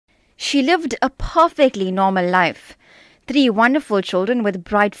She lived a perfectly normal life. 3 wonderful children with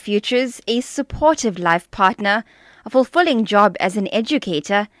bright futures, a supportive life partner, a fulfilling job as an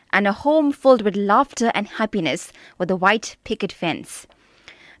educator, and a home filled with laughter and happiness with a white picket fence.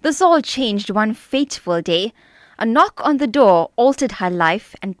 This all changed one fateful day. A knock on the door altered her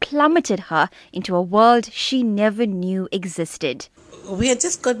life and plummeted her into a world she never knew existed. We had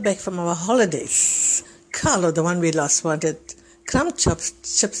just got back from our holidays. Carlo, the one we lost, wanted crumb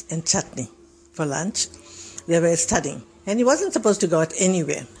chops, chips and chutney for lunch. They were studying. And he wasn't supposed to go out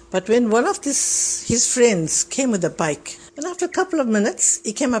anywhere. But when one of his friends came with a bike, and after a couple of minutes,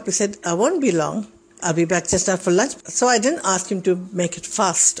 he came up and said, I won't be long. I'll be back just after lunch. So I didn't ask him to make it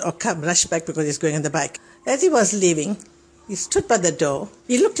fast or rush back because he's going on the bike. As he was leaving, he stood by the door.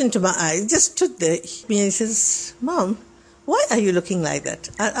 He looked into my eyes, just stood there. He says, Mom, why are you looking like that?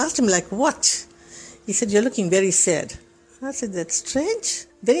 I asked him, like what? He said, you're looking very sad. I said, that's strange.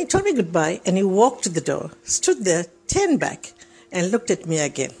 Then he told me goodbye and he walked to the door, stood there, turned back and looked at me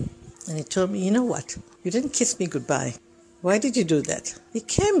again. And he told me, you know what? You didn't kiss me goodbye. Why did you do that? He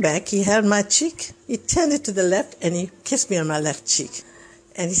came back, he held my cheek, he turned it to the left and he kissed me on my left cheek.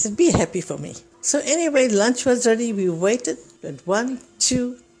 And he said, be happy for me. So anyway, lunch was ready. We waited at 1,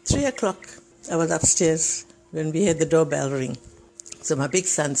 2, 3 o'clock. I was upstairs when we heard the doorbell ring. So my big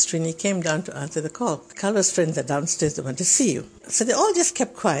son, Srini, came down to answer the call. Carlo's friends are downstairs, they want to see you. So they all just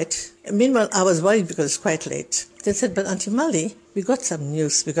kept quiet. And meanwhile, I was worried because it's quite late. They said, but Auntie Molly, we got some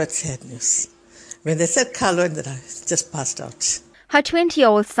news, we got sad news. When they said Carlo, and then I just passed out. Her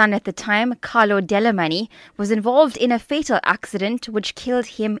 20-year-old son at the time, Carlo Delamani, was involved in a fatal accident which killed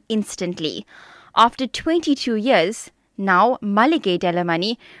him instantly. After 22 years, now Malike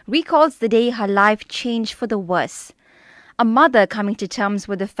Delamani recalls the day her life changed for the worse. A mother coming to terms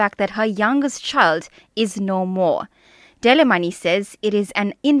with the fact that her youngest child is no more. Delamani says it is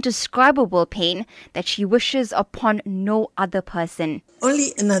an indescribable pain that she wishes upon no other person.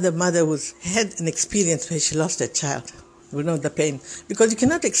 Only another mother who's had an experience where she lost her child will know the pain. Because you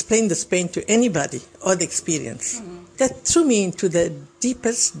cannot explain this pain to anybody or the experience. That threw me into the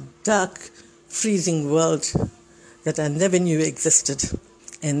deepest, dark, freezing world that I never knew existed.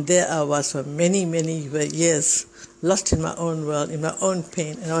 And there I was for many, many years, lost in my own world, in my own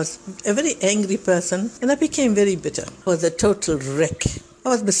pain. And I was a very angry person, and I became very bitter. I was a total wreck. I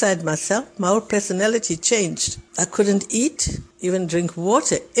was beside myself. My whole personality changed. I couldn't eat, even drink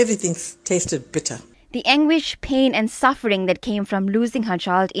water. Everything tasted bitter. The anguish, pain and suffering that came from losing her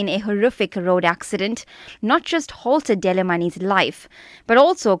child in a horrific road accident not just halted Delamani's life, but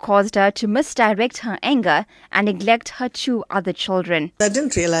also caused her to misdirect her anger and neglect her 2 other children. I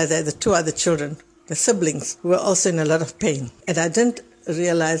didn't realize that the 2 other children, the siblings, were also in a lot of pain. And I didn't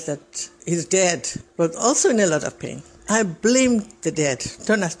realize that his dad was also in a lot of pain. I blamed the dad.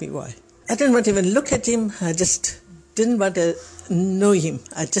 Don't ask me why. I didn't want to even look at him. I just didn't want to know him.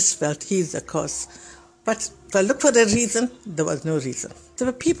 I just felt he's the cause. But if I looked for a reason, there was no reason. There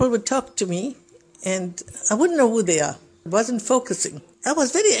were people who would talk to me and I wouldn't know who they are. I wasn't focusing. I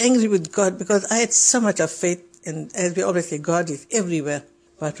was very angry with God because I had so much of faith, and as we always say, God is everywhere.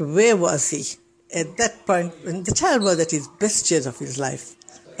 But where was he at that point when the child was at his best years of his life?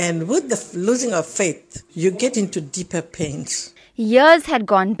 And with the losing of faith, you get into deeper pains. Years had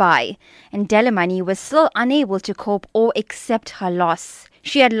gone by and Delamani was still unable to cope or accept her loss.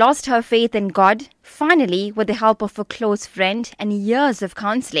 She had lost her faith in God. Finally, with the help of a close friend and years of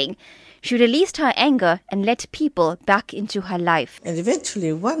counseling, she released her anger and let people back into her life. And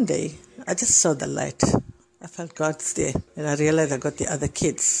eventually, one day, I just saw the light. I felt God's there, and I realized I got the other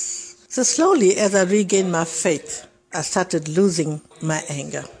kids. So slowly, as I regained my faith, I started losing my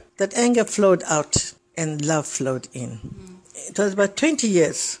anger. That anger flowed out, and love flowed in. It was about 20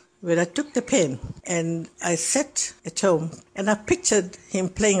 years when I took the pen and I sat at home and I pictured him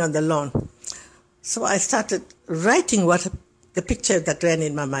playing on the lawn. So I started writing the picture that ran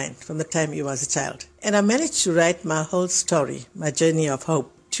in my mind from the time he was a child. And I managed to write my whole story, my journey of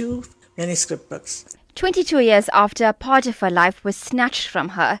hope, 2 manuscript books. 22 years after a part of her life was snatched from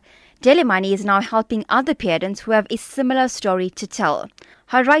her, Delamani is now helping other parents who have a similar story to tell.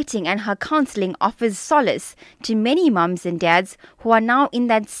 Her writing and her counseling offers solace to many mums and dads who are now in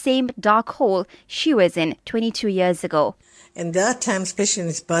that same dark hole she was in 22 years ago. And there are times, especially in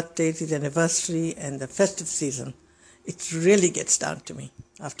his birthday, his anniversary, and the festive season, it really gets down to me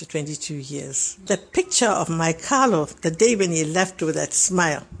after 22 years. The picture of my Carlo, the day when he left with that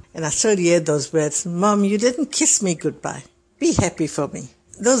smile, and I still hear those words, Mom, you didn't kiss me goodbye. Be happy for me.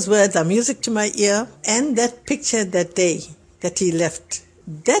 Those words are music to my ear, and that picture that day that he left,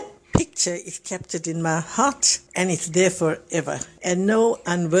 that picture is captured in my heart and it's there forever. And no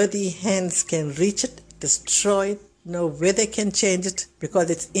unworthy hands can reach it, destroy it, no weather can change it because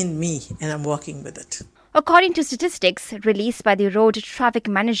it's in me and I'm walking with it. According to statistics released by the Road Traffic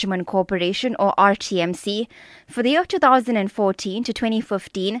Management Corporation or RTMC, for the year 2014 to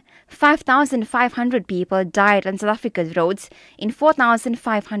 2015, 5,500 people died on South Africa's roads in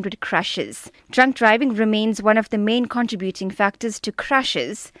 4,500 crashes. Drunk driving remains one of the main contributing factors to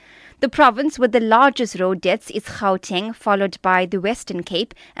crashes. The province with the largest road deaths is Gauteng, followed by the Western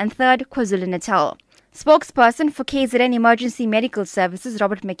Cape, and third, KwaZulu-Natal. Spokesperson for KZN Emergency Medical Services,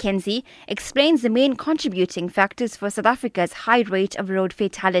 Robert McKenzie, explains the main contributing factors for South Africa's high rate of road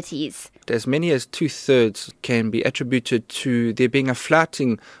fatalities. As many as 2/3 can be attributed to there being a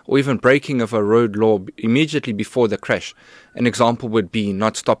flouting or even breaking of a road law immediately before the crash. An example would be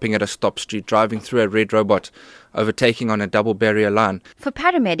not stopping at a stop street, driving through a red robot, overtaking on a double barrier line. For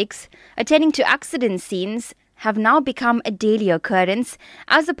paramedics, attending to accident scenes have now become a daily occurrence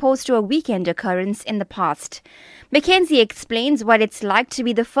as opposed to a weekend occurrence in the past. Mackenzie explains what it's like to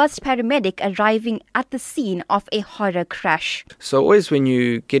be the first paramedic arriving at the scene of a horror crash. So always when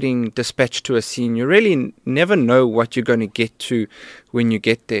you're getting dispatched to a scene, you really never know what you're going to get to when you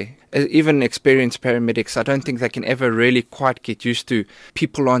get there. Even experienced paramedics, I don't think they can ever really quite get used to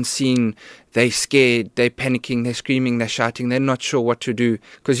people on scene. They're scared, they're panicking, they're screaming, they're shouting, they're not sure what to do.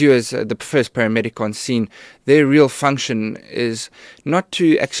 Because you as the first paramedic on scene, their real function is not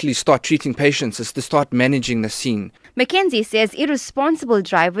to actually start treating patients, it's to start managing the scene. Mackenzie says irresponsible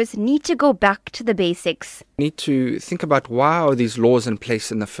drivers need to go back to the basics. Need to think about why are these laws in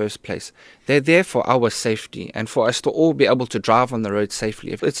place in the first place. They're there for our safety and for us to all be able to drive on the road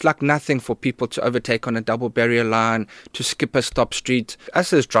safely. It's like nothing for people to overtake on a double barrier line, to skip a stop street.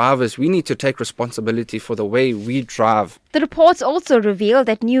 Us as drivers, we need to take responsibility for the way we drive. The reports also reveal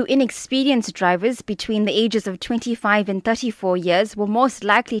that new inexperienced drivers between the ages of 25 and 34 years were most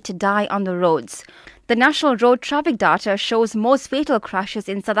likely to die on the roads. The national road traffic data shows most fatal crashes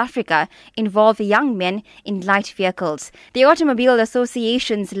in South Africa involve young men in light vehicles. The Automobile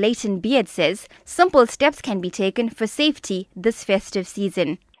Association's Leighton Beard says simple steps can be taken for safety this festive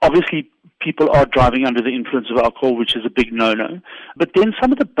season. Obviously, people are driving under the influence of alcohol, which is a big no-no. But then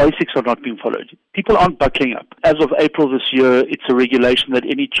some of the basics are not being followed. People aren't buckling up. As of April this year, it's a regulation that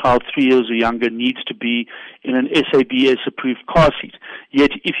any child 3 years or younger needs to be in an SABS-approved car seat.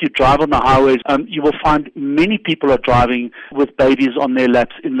 Yet, if you drive on the highways, you will find many people are driving with babies on their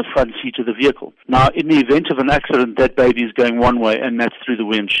laps in the front seat of the vehicle. Now, in the event of an accident, that baby is going one way, and that's through the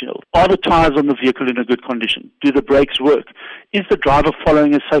windshield. Are the tires on the vehicle in a good condition? Do the brakes work? Is the driver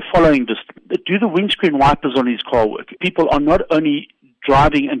following a safe following distance? Do the windscreen wipers on his car work? People are not only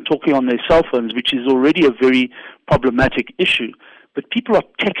driving and talking on their cell phones, which is already a very problematic issue, but people are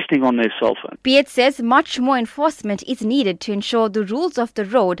texting on their cell phone. Beard says much more enforcement is needed to ensure the rules of the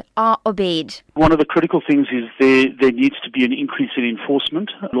road are obeyed. One of the critical things is there needs to be an increase in enforcement,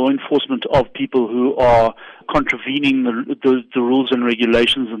 law enforcement of people who are contravening the rules and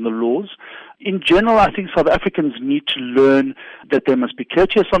regulations and the laws. In general, I think South Africans need to learn that they must be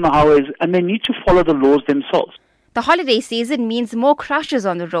courteous on the highways and they need to follow the laws themselves. The holiday season means more crashes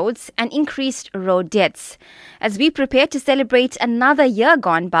on the roads and increased road deaths. As we prepare to celebrate another year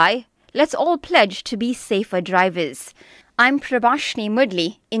gone by, let's all pledge to be safer drivers. I'm Prabashini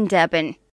Moodley in Durban.